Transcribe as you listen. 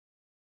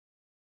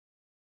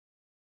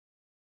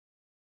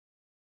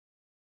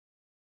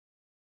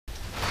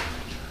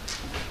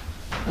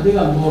I think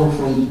I'll borrow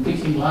from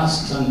picking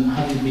last and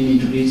having been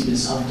introduced to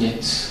this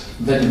subject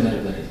very, very,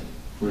 very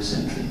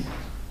recently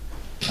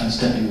and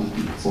stepping on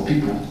for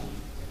people.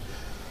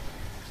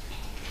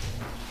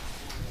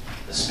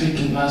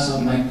 Speaking last,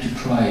 I'd like to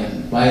try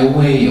and, by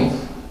way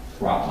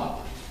of wrap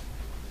up,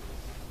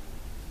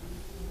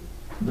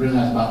 bring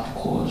us back to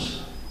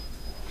course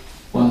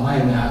on why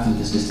we're having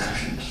these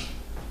discussions.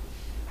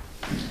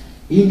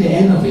 In the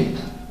end of it,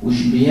 we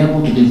should be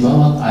able to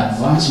develop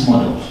advanced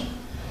models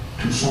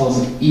to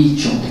solve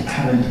each of the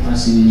current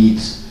pressing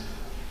needs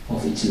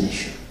of each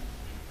nation.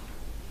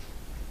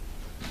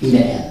 In the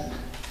end.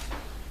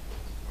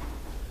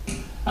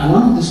 And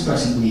one of these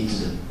pressing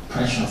needs is the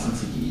pressure of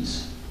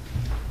refugees.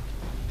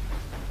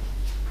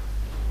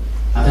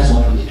 And that's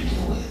what we need to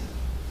deal with.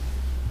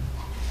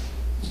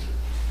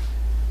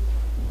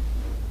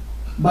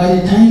 By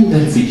the time the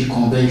Refugee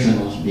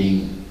Convention was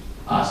being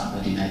passed by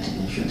the United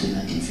Nations in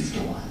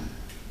 1951,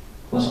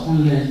 it was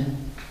only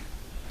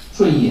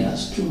 3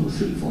 years, 2,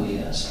 3, 4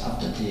 years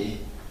after the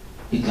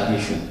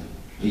declaration,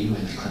 the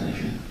UN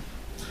declaration.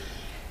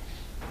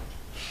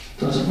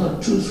 It was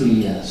about 2, 3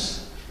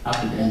 years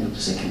after the end of the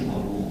Second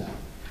World War.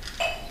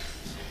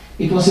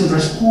 It was in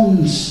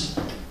response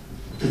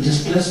to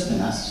displacement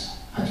that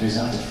had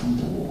resulted from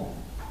the war.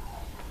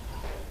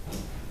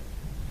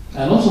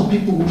 A lot of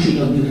people who should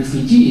have been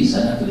refugees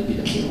had actually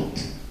been killed.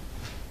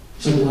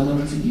 So they were not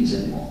refugees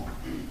anymore.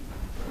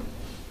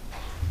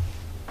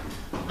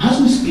 As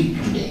we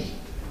speak today,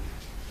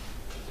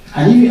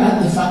 and if you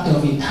add the factor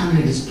of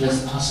internally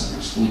displaced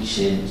persons, which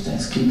Mr.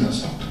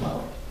 Skinters talked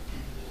about,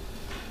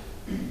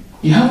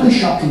 you have the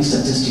shocking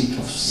statistic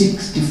of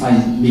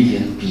 65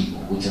 million people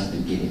which has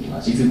been given to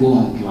us. If you go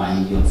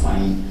online, you'll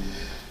find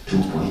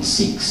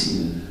 2.6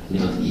 in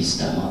Middle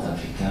East and North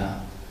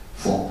Africa,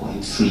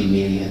 4.3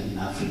 million in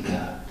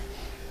Africa,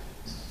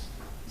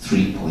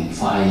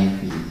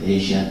 3.5 in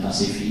Asia and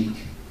Pacific,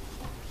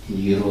 in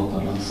Europe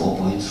around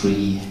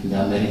 4.3, in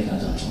the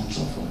Americas and so on and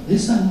so forth.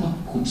 These are not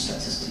good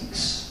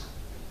statistics.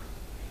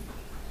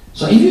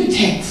 So if you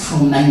take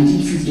from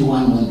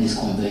 1951 when this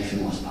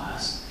convention was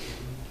passed,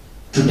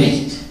 to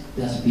date,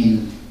 there's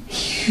been a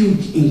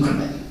huge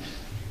increment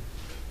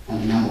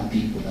on the number of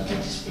people that are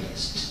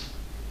displaced.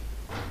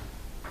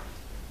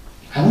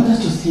 I want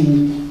us to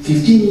think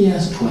 15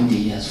 years, 20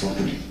 years from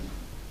today.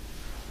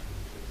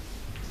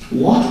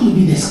 What will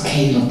be the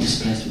scale of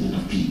displacement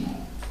of people?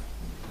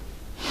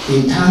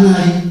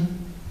 Internally,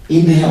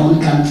 in their own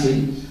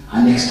country,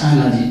 and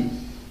externally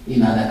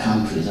in other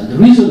countries. And the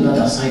reason that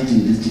I'm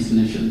citing these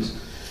definitions,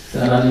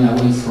 they're running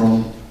away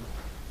from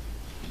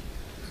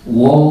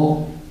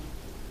war,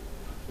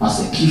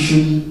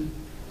 persecution,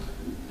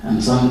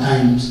 and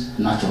sometimes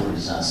natural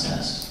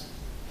disasters.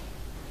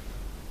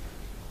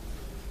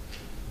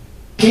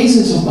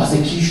 Cases of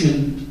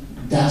persecution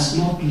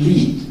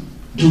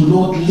do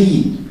not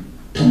lead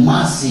to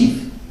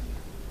massive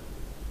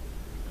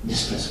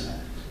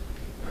displacement.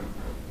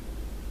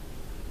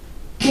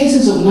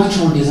 Cases of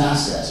natural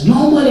disasters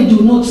normally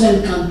do not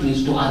send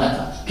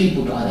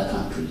people to other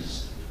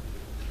countries.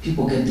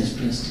 People get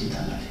displaced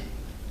internally.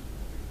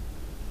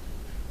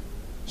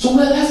 So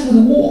we're left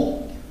with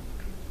war.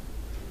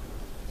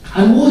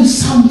 And war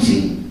is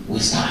something we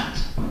start.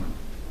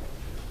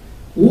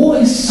 War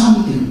is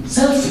something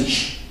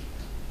selfish.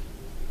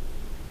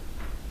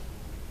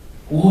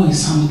 War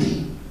is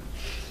something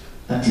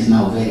that is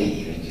now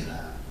very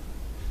irregular.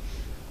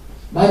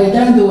 By the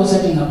time they were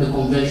setting up the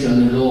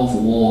convention, the law of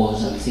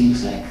wars and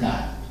things like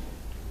that,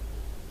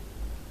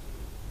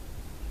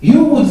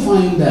 you would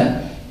find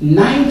that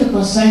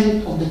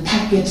 90% of the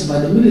targets by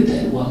the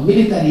military were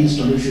military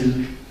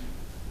installations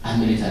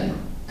and military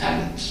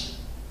targets.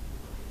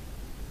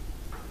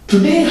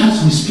 Today,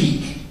 as we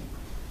speak,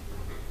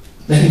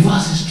 the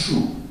reverse is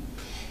true.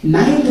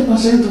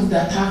 90% of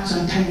the attacks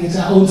and targets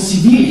are on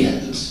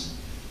civilians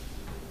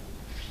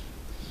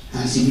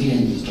and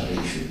civilian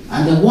installation.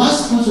 And the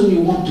worst person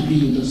you want to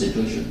be in those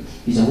situations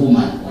is a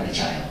woman or a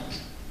child.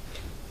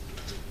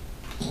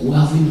 We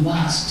have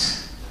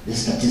inversed the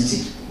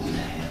statistics on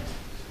their head.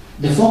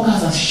 The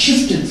focus has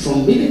shifted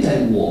from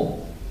military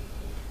war,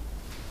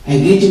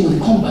 engaging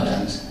with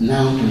combatants,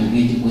 now to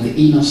engaging with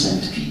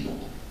innocent people.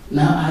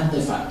 Now add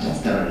the factor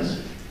of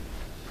terrorism.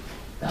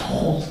 The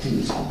whole thing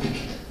is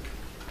complicated.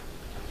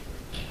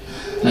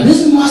 Now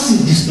this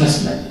massive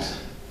displacement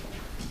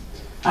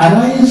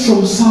arises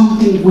from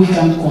something we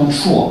can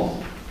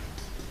control.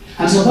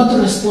 And it's about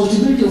the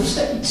responsibility of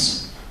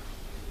states.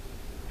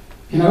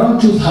 In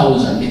around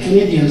 2000, the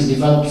Canadians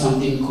developed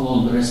something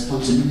called the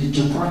responsibility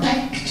to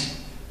protect,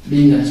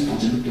 being the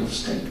responsibility of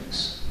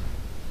states.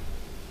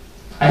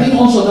 I think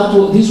also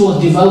that this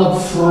was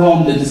developed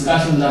from the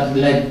discussion that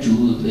led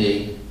to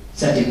the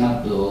setting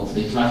up of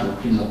the International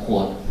Criminal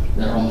Court,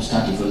 the Rome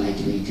Statute of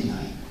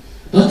 1989.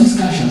 Those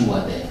discussions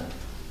were there.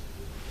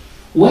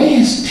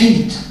 Where a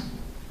state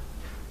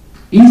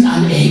is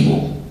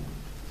unable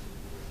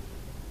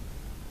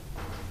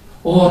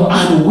or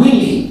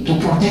unwilling to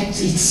protect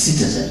its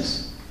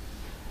citizens,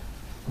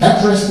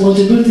 that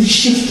responsibility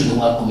shifts to the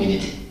world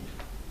community.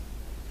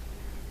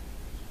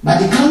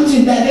 But it comes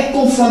in direct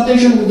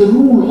confrontation with the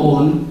rule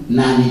on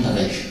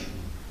non-intervention.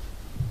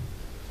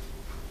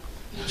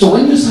 So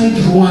when you cite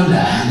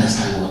Rwanda, I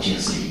understand what you're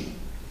saying.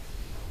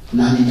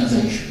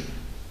 Non-intervention.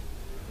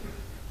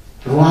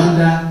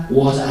 Rwanda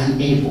was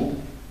unable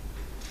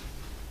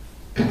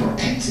to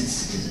protect its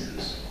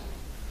citizens.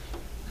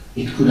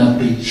 It could have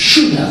been,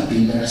 should have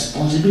been the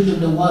responsibility of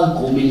the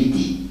world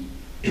community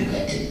to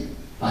get in,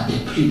 but they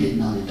pleaded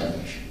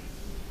non-intervention.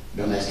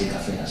 Domestic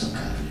affairs of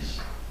countries.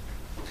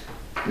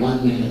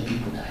 1 million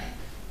people died.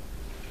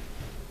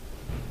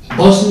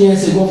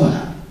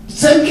 Bosnia-Herzegovina,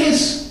 same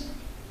case.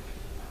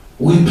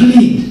 We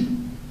plead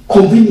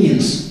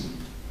convenience.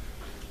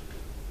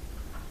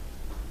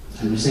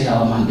 And we say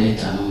our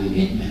mandate and our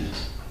engagement.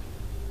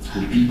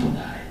 And people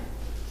die.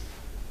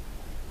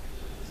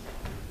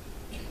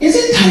 Is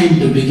it time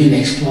to begin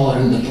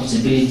exploring the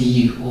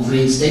possibility of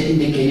reinstating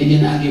the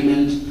Canadian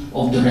argument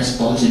of the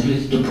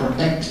responsibility to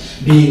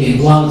protect being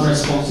a world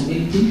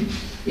responsibility?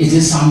 Is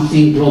this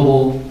something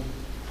Global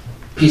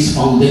Peace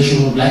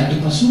Foundation would like to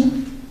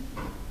pursue?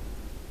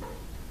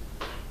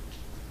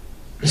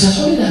 It's a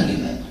solid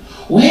argument.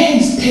 Where a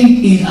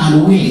state is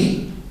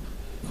unwilling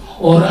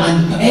or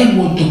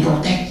unable to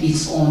protect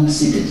its own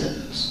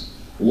citizens,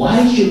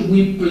 why should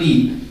we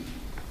plead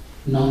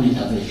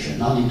non-intervention,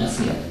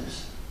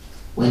 non-interference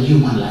when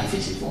human life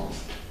is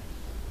involved?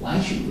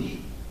 Why should we?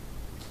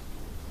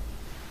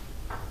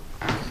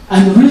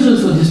 And the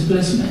reasons for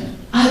displacement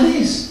are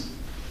these: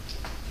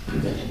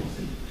 preventable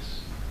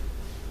things.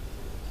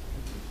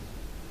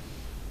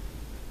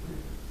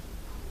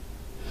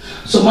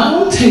 So my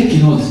own take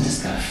in all this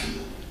discussion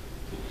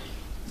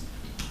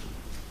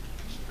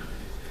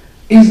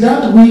is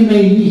that we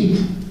may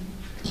need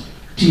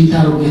to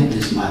interrogate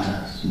these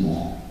matters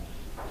more.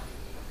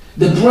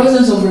 The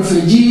presence of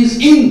refugees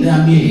in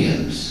their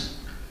millions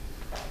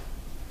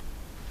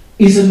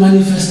is a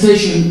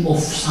manifestation of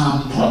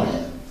some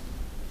problem.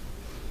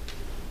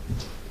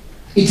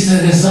 It is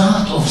a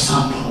result of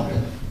some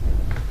problem.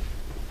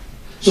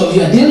 So if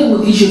you are dealing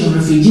with issues of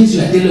refugees,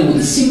 you are dealing with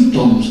the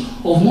symptoms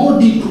of more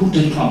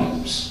deep-rooted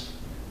problems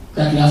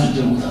that we have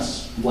to deal with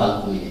as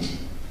world community.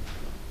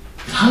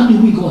 How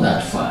do we go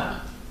that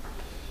far?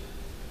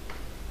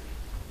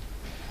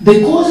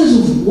 The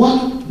causes of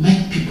what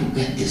make people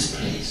get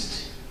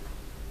displaced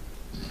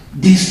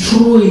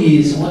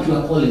destroys what we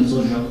are calling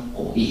social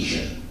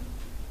cohesion.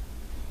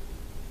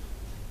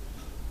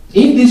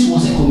 If this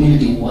was a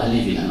community we were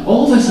living in,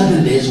 all of a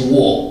sudden there's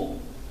war.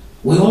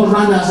 We all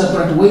run our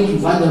separate ways, we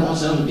find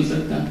ourselves in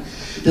different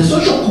countries. The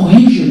social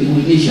cohesion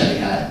we initially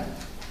had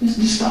is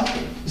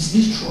disrupted, it's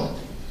destroyed.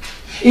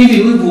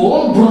 Even if we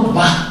all brought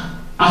back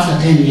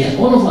after 10 years,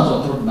 all of us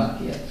are brought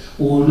back here,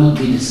 we will not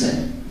be the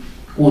same.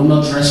 We will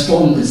not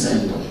respond the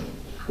same way.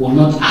 We will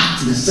not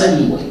act the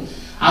same way.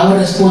 Our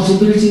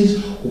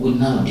responsibilities will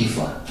now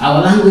differ.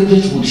 Our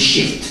languages will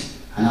shift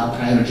and our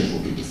priorities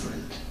will be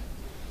different.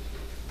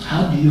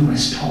 How do you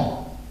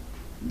restore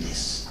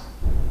this?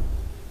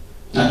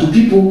 Now, to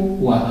people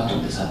who are out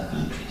of these other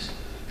countries,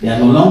 they are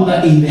no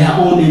longer in their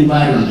own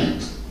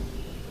environment.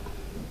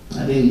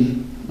 I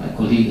think my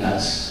colleague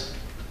has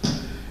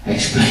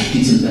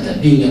explained it better.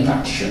 Being a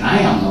practitioner, I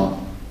am not.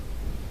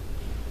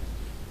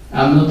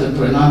 I'm not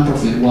a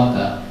non-profit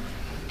worker.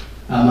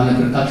 I'm an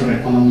agricultural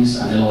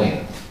economist and a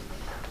lawyer.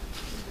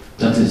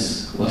 That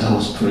is what I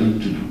was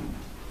trained to do.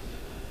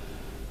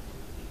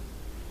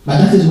 But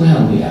that is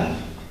where we are.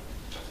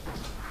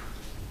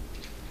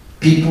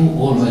 People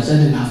all of a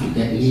sudden have to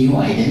get new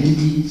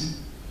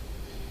identities,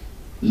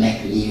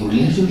 make new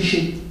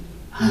relationships,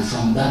 and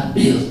from that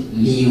build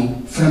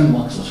new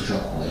frameworks of social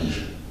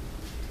cohesion.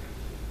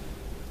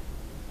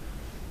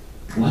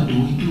 What do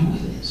we do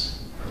with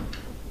this?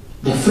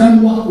 The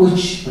framework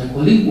which my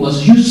colleague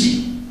was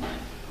using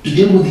to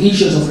deal with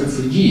issues of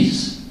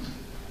refugees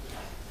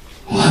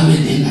were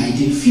made in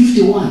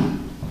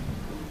 1951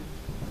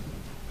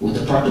 with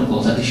the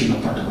protocols,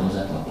 additional protocols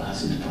that were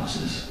passed in the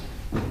process.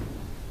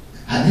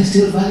 Are they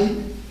still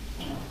valid?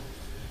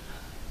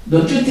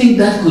 Don't you think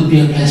that could be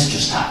a place to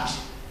start?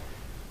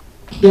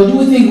 Don't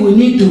you think we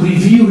need to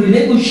review,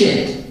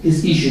 renegotiate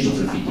these issues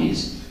of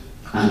refugees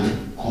and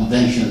the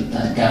convention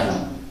that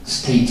govern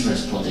state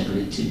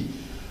responsibility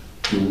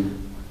to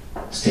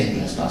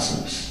stateless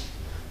persons?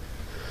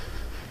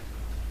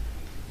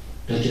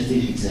 Don't you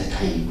think it's the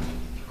time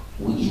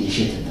we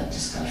initiated that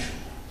discussion?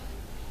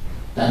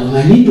 That we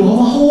may need to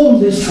overhaul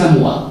these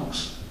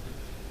frameworks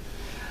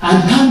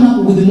and come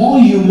up with more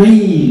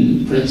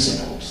humane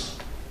principles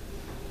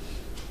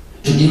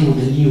to deal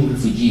with the new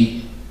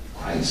refugee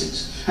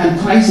crisis. And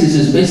crisis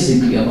is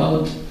basically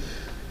about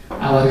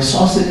our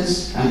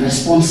resources and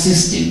response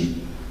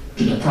system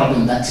to the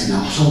problem that's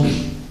now so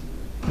big.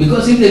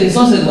 Because if the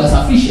resources were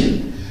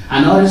sufficient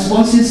and our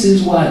response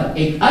systems were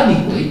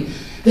adequate,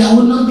 there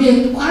would not be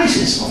a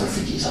crisis of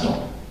refugees at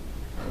all.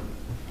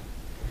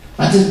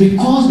 But it's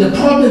because the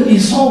problem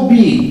is so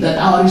big that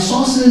our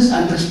resources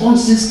and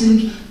response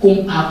systems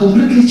are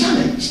completely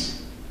challenged.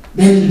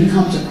 Then it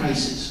becomes a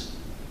crisis.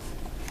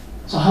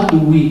 So how do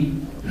we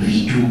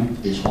redo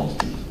this whole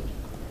thing?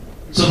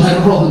 So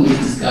my role in this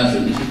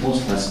discussion is to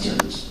pose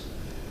questions.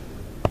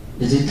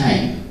 Is it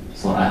time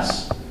for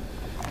us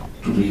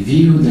to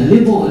review the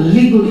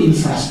legal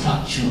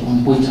infrastructure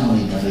on which our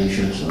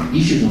interventions on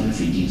issues of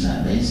refugees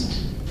are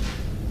based?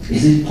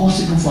 Is it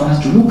possible for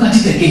us to look at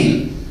it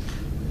again?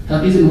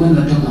 That even when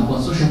we're talking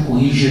about social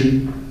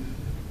cohesion,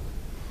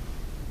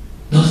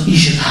 those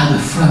issues have a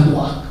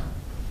framework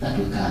that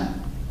we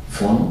can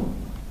follow.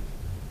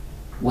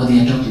 Whether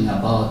you're talking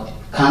about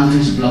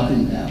countries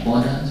blocking their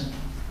borders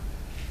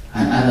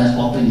and others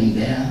opening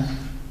theirs,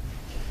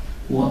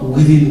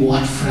 within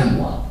what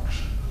framework?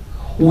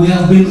 We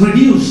have been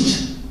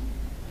reduced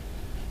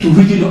to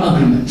regional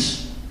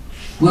agreements.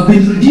 We have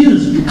been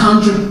reduced to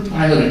country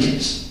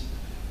priorities.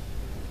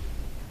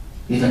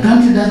 If a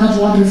country does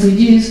not want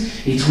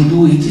refugees, it will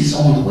do it its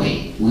own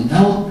way,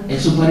 without a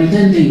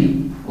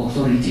superintending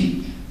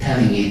authority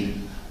telling it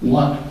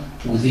what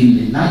within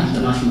the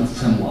international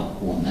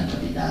framework was meant to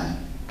be done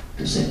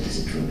to save the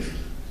situation.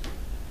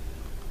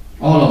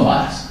 All of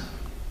us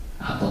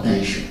have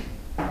potential.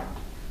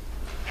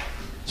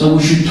 So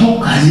we should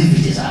talk as if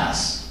it is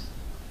us,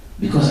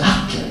 because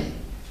actually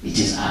it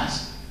is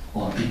us,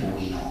 or people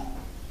we know.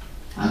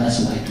 And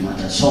that's why it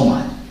matters so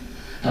much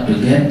that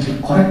we get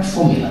the correct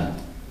formula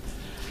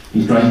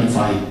in trying to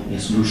find a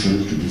solution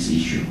to this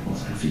issue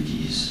of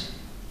refugees.